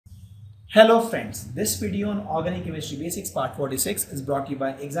Hello friends, this video on Organic Chemistry Basics Part 46 is brought to you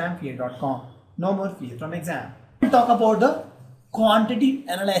by examfear.com. No more fear from exam. We'll talk about the quantitative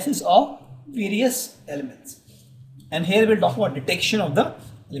analysis of various elements. And here we'll talk about detection of the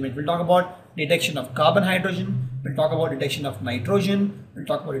element. We'll talk about detection of carbon, hydrogen. We'll talk about detection of nitrogen. We'll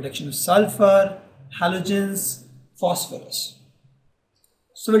talk about detection of sulfur, halogens, phosphorus.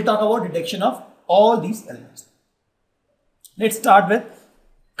 So we'll talk about detection of all these elements. Let's start with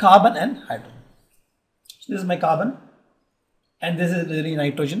carbon and hydrogen. So this is my carbon and this is really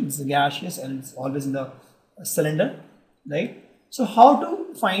nitrogen. This is gaseous and it's always in the cylinder, right? So how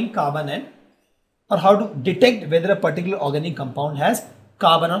to find carbon or how to detect whether a particular organic compound has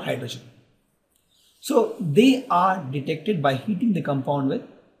carbon or hydrogen? So they are detected by heating the compound with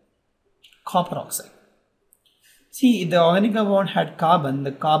copper oxide. See, if the organic compound had carbon,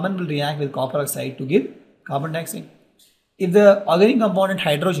 the carbon will react with copper oxide to give carbon dioxide. If the organic compound had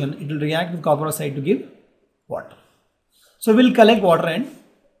hydrogen, it will react with copper oxide to give water. So we'll collect water and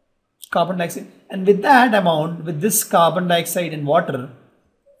carbon dioxide, and with that amount, with this carbon dioxide and water,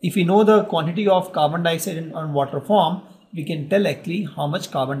 if we know the quantity of carbon dioxide in water form, we can tell actually how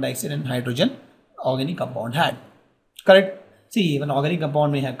much carbon dioxide and hydrogen organic compound had. Correct? See, even organic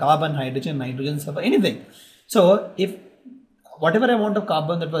compound may have carbon, hydrogen, nitrogen, sulfur, anything. So if whatever amount of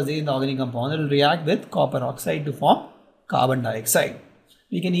carbon that was there in the organic compound, it will react with copper oxide to form carbon dioxide.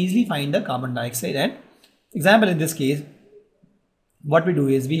 We can easily find the carbon dioxide, and example in this case, what we do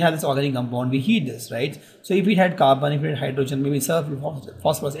is we have this organic compound, we heat this, right? So if it had carbon, if it had hydrogen, maybe sulfur,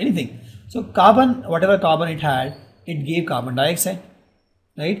 phosphorus, anything. So carbon, whatever carbon it had, it gave carbon dioxide,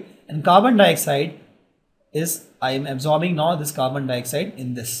 right? And carbon dioxide is, I am absorbing now this carbon dioxide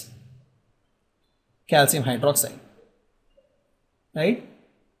in this calcium hydroxide, right?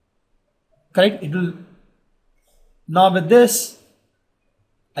 Correct? It will. Now with this,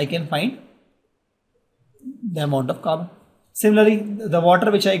 I can find the amount of carbon. Similarly, the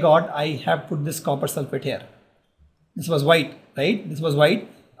water which I got, I have put this copper sulfate here. This was white, right? This was white.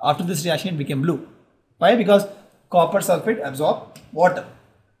 After this reaction, it became blue. Why? Because copper sulfate absorbs water.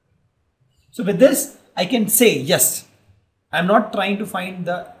 So with this, I can say, yes, I'm not trying to find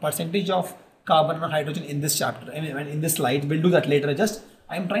the percentage of carbon or hydrogen in this chapter. I mean, in this slide, we'll do that later.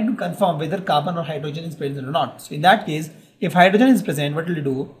 I'm trying to confirm whether carbon or hydrogen is present or not. So in that case, if hydrogen is present, what will you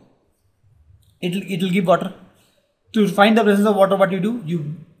do? It will give water. To find the presence of water, what you do?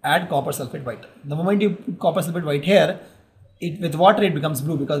 You add copper sulfate white. The moment you put copper sulfate white here, with water it becomes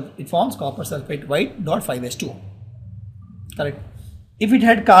blue because it forms copper sulfate white dot 5s2. Correct. If it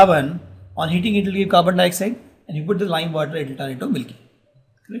had carbon, on heating it will give carbon dioxide, and you put the lime water, it will turn into milky.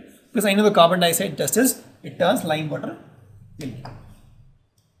 Correct? Because I know the carbon dioxide test is, it turns lime water milky.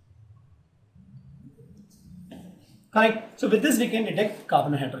 Correct. So with this we can detect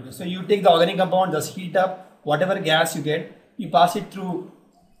carbon and hydrogen. So you take the organic compound, just heat up whatever gas you get, you pass it through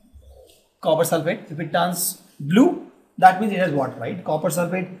copper sulfate. If it turns blue, that means it has water, right? Copper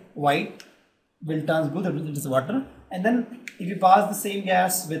sulfate white will turn blue, that means it is water. And then if you pass the same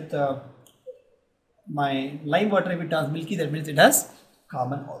gas with my lime water, if it turns milky, that means it has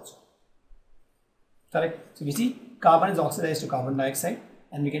carbon also. Correct. So we see carbon is oxidized to carbon dioxide,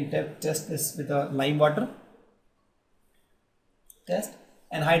 and we can test this with a lime water test,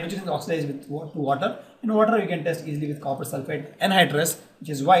 and hydrogen is oxidized with to water. In water you can test easily with copper sulfate anhydrous, which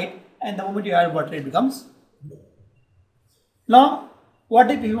is white, and the moment you add water it becomes blue. Now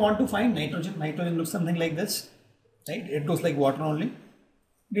what if you want to find nitrogen? Nitrogen looks something like this, right? It looks like water only.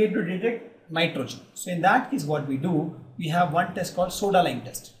 We have to detect nitrogen. So in that case what we do, we have one test called soda lime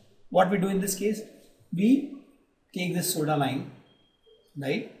test. What we do in this case, we take this soda lime,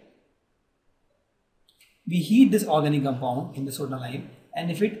 right? We heat this organic compound in the soda lime,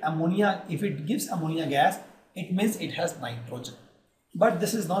 and if it gives ammonia gas, it means it has nitrogen. But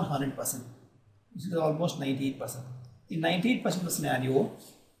this is not 100%. This is almost 98%. In 98% of the scenario,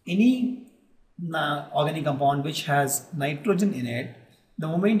 any organic compound which has nitrogen in it, the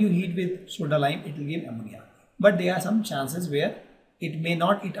moment you heat with soda lime, it will give ammonia. But there are some chances where it may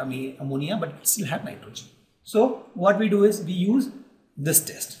not eat ammonia, but it still have nitrogen. So what we do is we use this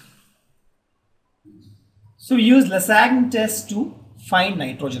test. So we use Lassaigne test to find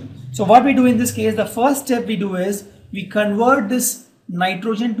nitrogen. So what we do in this case, the first step we do is we convert this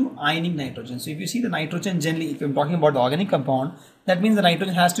nitrogen to ionic nitrogen. So if you see the nitrogen generally, if I'm talking about the organic compound, that means the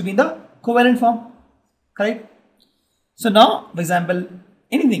nitrogen has to be in the covalent form. Correct? So now, for example,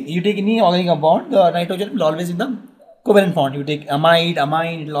 anything, you take any organic compound, the nitrogen will always be in the covalent form. You take amide,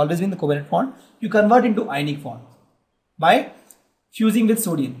 amine, it will always be in the covalent form. You convert into ionic form by fusing with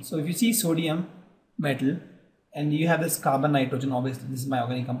sodium. So if you see sodium metal, and you have this carbon nitrogen, obviously this is my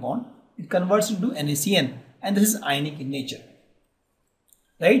organic compound, it converts into NaCN, and this is ionic in nature,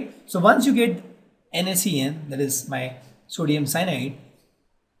 right? So once you get NaCN, that is my sodium cyanide,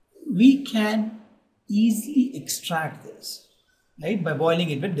 we can easily extract this, right, by boiling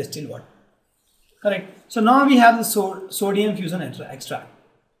it with distilled water. Correct. So now we have the sodium fusion extract,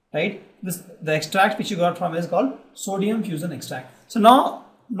 right? The extract which you got from is called sodium fusion extract. So now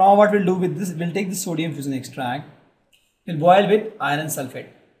what we'll do with this, we'll take the sodium fusion extract, we'll boil with iron sulfate,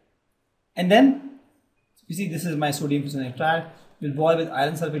 and then you see this is my sodium fusion extract. We'll boil with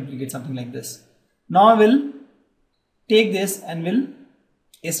iron sulfate, we'll get something like this. Now we'll take this and we'll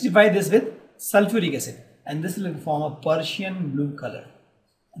acidify this with sulfuric acid, and this will form a Persian blue color.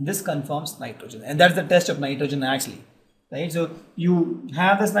 And this confirms nitrogen, and that's the test of nitrogen actually, right? So you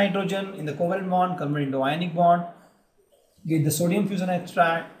have this nitrogen in the covalent bond, convert into ionic bond, get the sodium fusion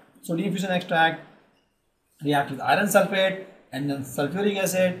extract, react with iron sulfate and then sulfuric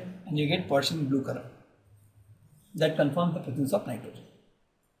acid, and you get Persian blue color. That confirms the presence of nitrogen.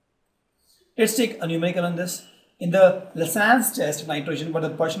 Let's take a numerical on this. In the Lassaigne test, nitrogen, but the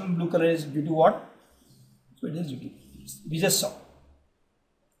Persian blue color is due to what? So it is due to, we just saw.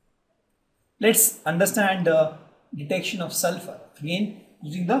 Let's understand the detection of sulfur, again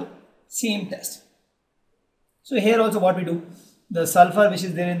using the same test. So here also what we do, the sulfur which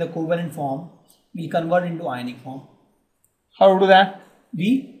is there in the covalent form, we convert into ionic form. How to do that?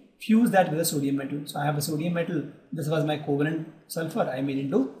 We fuse that with a sodium metal. So I have a sodium metal, this was my covalent sulfur, I made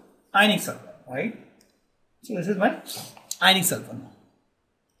into ionic sulfur, right? So this is my ionic sulfur now.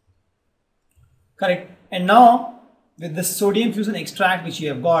 Correct. And now with the sodium fusion extract which you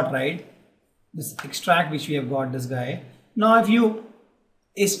have got, right? This extract which we have got, this guy. Now if you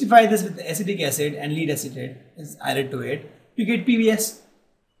acidify this with acetic acid and lead acetate is added to it, you get PBS,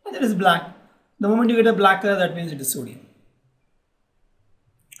 and that is black. The moment you get a black color, that means it is sodium.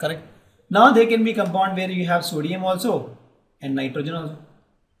 Correct. Now there can be compound where you have sodium also and nitrogen also.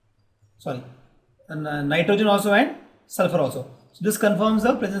 Sorry, and nitrogen also and sulfur also. So this confirms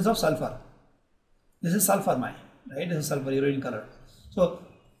the presence of sulfur. This is sulfur, right? This is sulfur, you're in color. So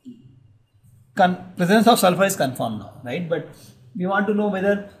presence of sulfur is confirmed now, right? But we want to know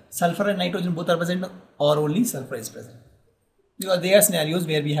whether sulfur and nitrogen both are present or only sulfur is present. Because there are scenarios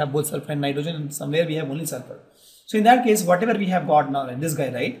where we have both sulfur and nitrogen, and somewhere we have only sulfur. So in that case, whatever we have got now, like this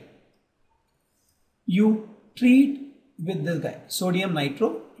guy, right? You treat with this guy, sodium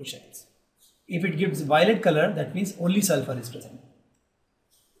nitrochlorides. If it gives violet color, that means only sulfur is present,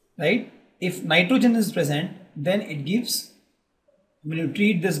 right? If nitrogen is present, then it gives, when you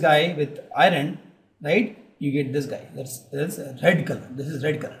treat this guy with iron, right, you get this guy. That's a red color. This is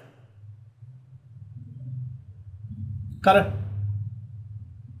red color. Color.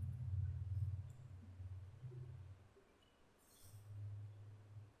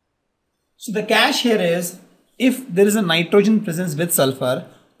 So the catch here is, if there is a nitrogen presence with sulfur,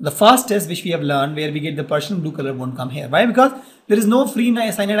 the first test which we have learned where we get the Persian blue color won't come here. Why? Because there is no free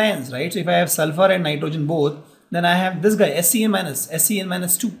cyanide ions, right? So if I have sulfur and nitrogen both, then I have this guy SCN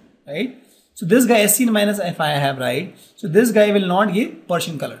minus 2, right? So this guy SCN minus, if I have, right? So this guy will not give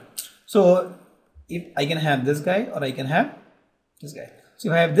Persian color. So if I can have this guy or I can have this guy. So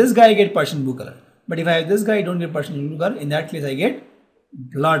if I have this guy, I get Persian blue color. But if I have this guy, I don't get Persian blue color. In that case, I get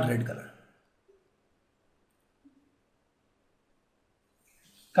blood red color.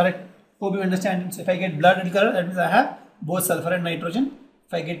 Correct? Hope you understand. So if I get blood red color, that means I have both sulfur and nitrogen.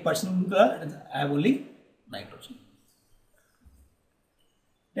 If I get Persian blue color, that means I have only nitrogen.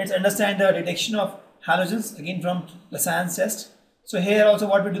 Let's understand the detection of halogens again from Lassaigne test. So here also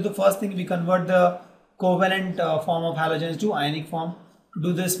what we do, the first thing, we convert the covalent form of halogens to ionic form. To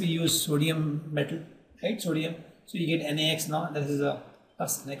do this we use sodium metal, right? Sodium. So you get NaX now. This is a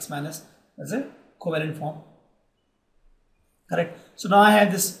plus NX minus. That's a covalent form. Correct. So now I have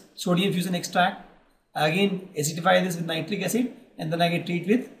this sodium fusion extract. Again acidify this with nitric acid, and then I get treat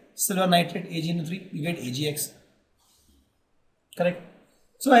with silver nitrate AgNO3. You get AgX. Correct.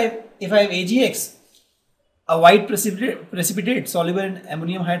 So if I have AgX, a white precipitate soluble in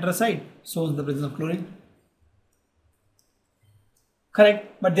ammonium hydroxide shows the presence of chlorine.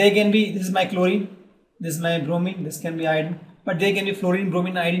 Correct. But there can be, this is my chlorine, this is my bromine, this can be iodine, but there can be fluorine,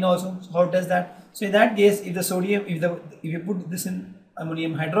 bromine, iodine also. So how does that? So in that case, if the sodium, if you put this in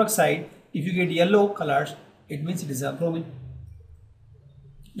ammonium hydroxide, if you get yellow colors, it means it is a bromine,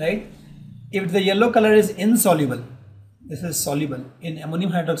 right? If the yellow color is insoluble, this is soluble in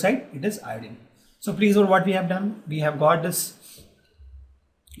ammonium hydroxide, it is iodine. So please note what we have done. We have got this,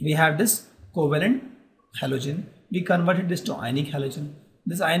 we have this covalent halogen. We converted this to ionic halogen.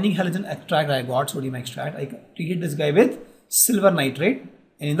 This ionic halogen extract I got, sodium extract, I treated this guy with silver nitrate,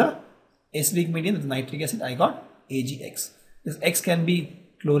 and in the acidic medium with nitric acid, I got AgX. This X can be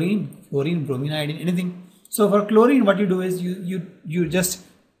chlorine, fluorine, bromine, iodine, anything. So for chlorine, what you do is you just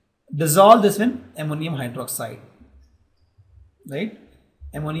dissolve this in ammonium hydroxide, right?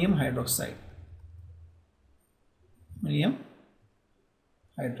 Ammonium hydroxide. Ammonium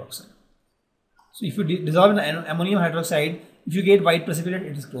hydroxide. So if you dissolve in ammonium hydroxide, if you get white precipitate,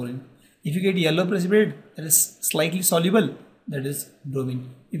 it is chlorine. If you get yellow precipitate, that is slightly soluble, that is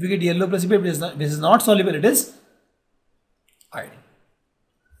bromine. If you get yellow precipitate which is not soluble, it is iodine.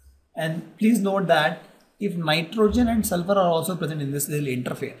 And please note that if nitrogen and sulfur are also present in this, they will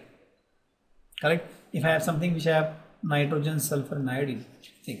interfere. Correct? If I have something which I have nitrogen, sulfur and iodine,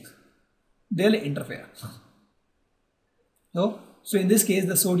 think they will interfere. So in this case,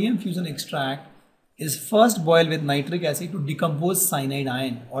 the sodium fusion extract is first boiled with nitric acid to decompose cyanide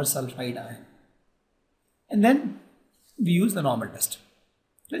ion or sulfide ion. And then we use the normal test.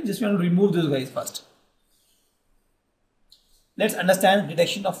 So just want to remove those guys first. Let's understand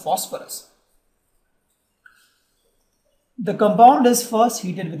detection of phosphorus. The compound is first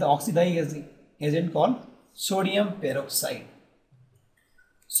heated with the oxidizing agent called sodium peroxide.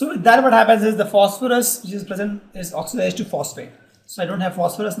 So with that, what happens is the phosphorus which is present is oxidized to phosphate. So I don't have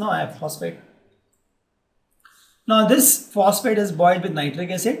phosphorus now, I have phosphate. Now this phosphate is boiled with nitric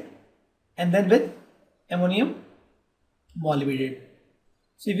acid and then with ammonium molybdenate.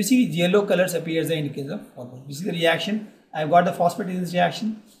 So if you see yellow colors appears in the case of phosphorus. You see the reaction. I've got the phosphate in this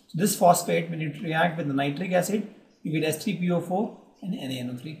reaction. So this phosphate, when you react with the nitric acid, you get H3PO4 and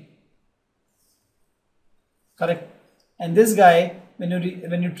NaNO3. Correct. And this guy, when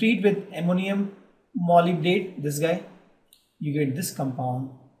you treat with ammonium molybdenate, this guy, you get this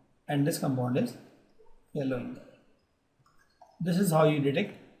compound, and this compound is yellow in color. This is how you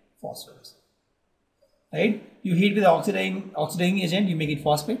detect phosphorus. Right? You heat with the oxidizing agent, you make it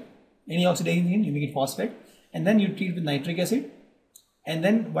phosphate. Any oxidizing agent, you make it phosphate. And then you treat with nitric acid. And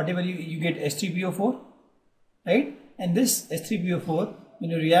then whatever you get H3PO4. Right? And this H3PO4,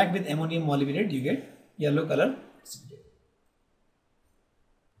 when you react with ammonium molybdenate, you get yellow color.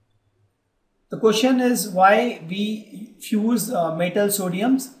 The question is why we fuse metal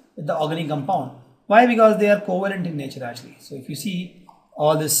sodiums with the organic compound. Why? Because they are covalent in nature actually. So if you see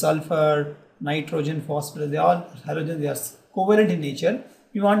all this sulfur, nitrogen, phosphorus, they are halogens, they are covalent in nature.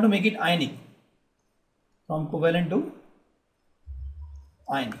 We want to make it ionic. From covalent to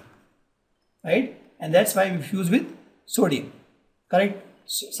ionic. Right? And that's why we fuse with sodium. Correct?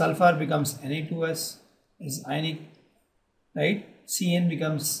 Sulfur becomes Na2S, is ionic. Right? Cn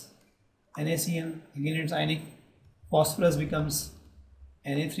becomes NaCN, again it's ionic. Phosphorus becomes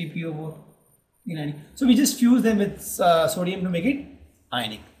Na3PO4, ionic. So we just fuse them with sodium to make it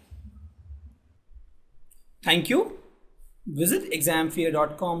ionic. Thank you. Visit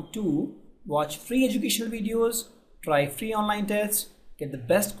examfear.com to watch free educational videos, try free online tests, get the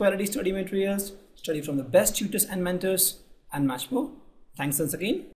best quality study materials, study from the best tutors and mentors, and much more. Thanks once again.